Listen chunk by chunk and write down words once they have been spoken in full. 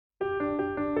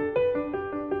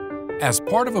As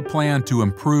part of a plan to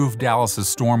improve Dallas's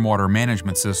stormwater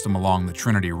management system along the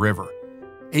Trinity River,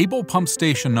 Able Pump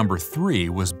Station No. 3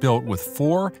 was built with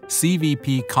 4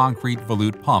 CVP concrete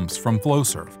volute pumps from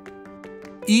Flowserve.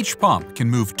 Each pump can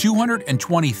move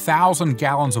 220,000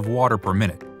 gallons of water per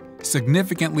minute,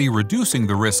 significantly reducing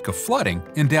the risk of flooding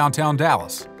in downtown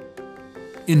Dallas.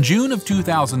 In June of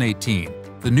 2018,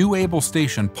 the new Able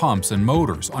Station pumps and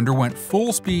motors underwent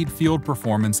full-speed field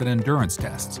performance and endurance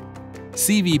tests.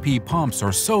 CVP pumps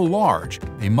are so large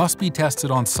they must be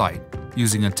tested on site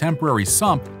using a temporary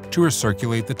sump to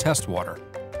recirculate the test water.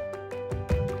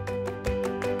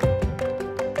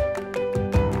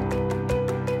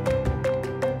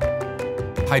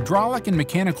 Hydraulic and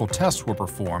mechanical tests were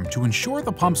performed to ensure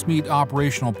the pumps meet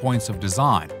operational points of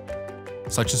design,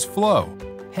 such as flow,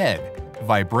 head,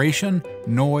 vibration,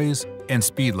 noise, and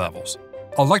speed levels.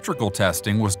 Electrical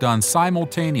testing was done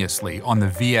simultaneously on the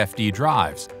VFD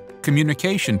drives,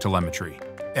 communication telemetry,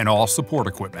 and all support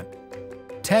equipment.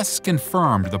 Tests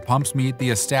confirmed the pumps meet the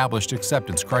established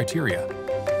acceptance criteria.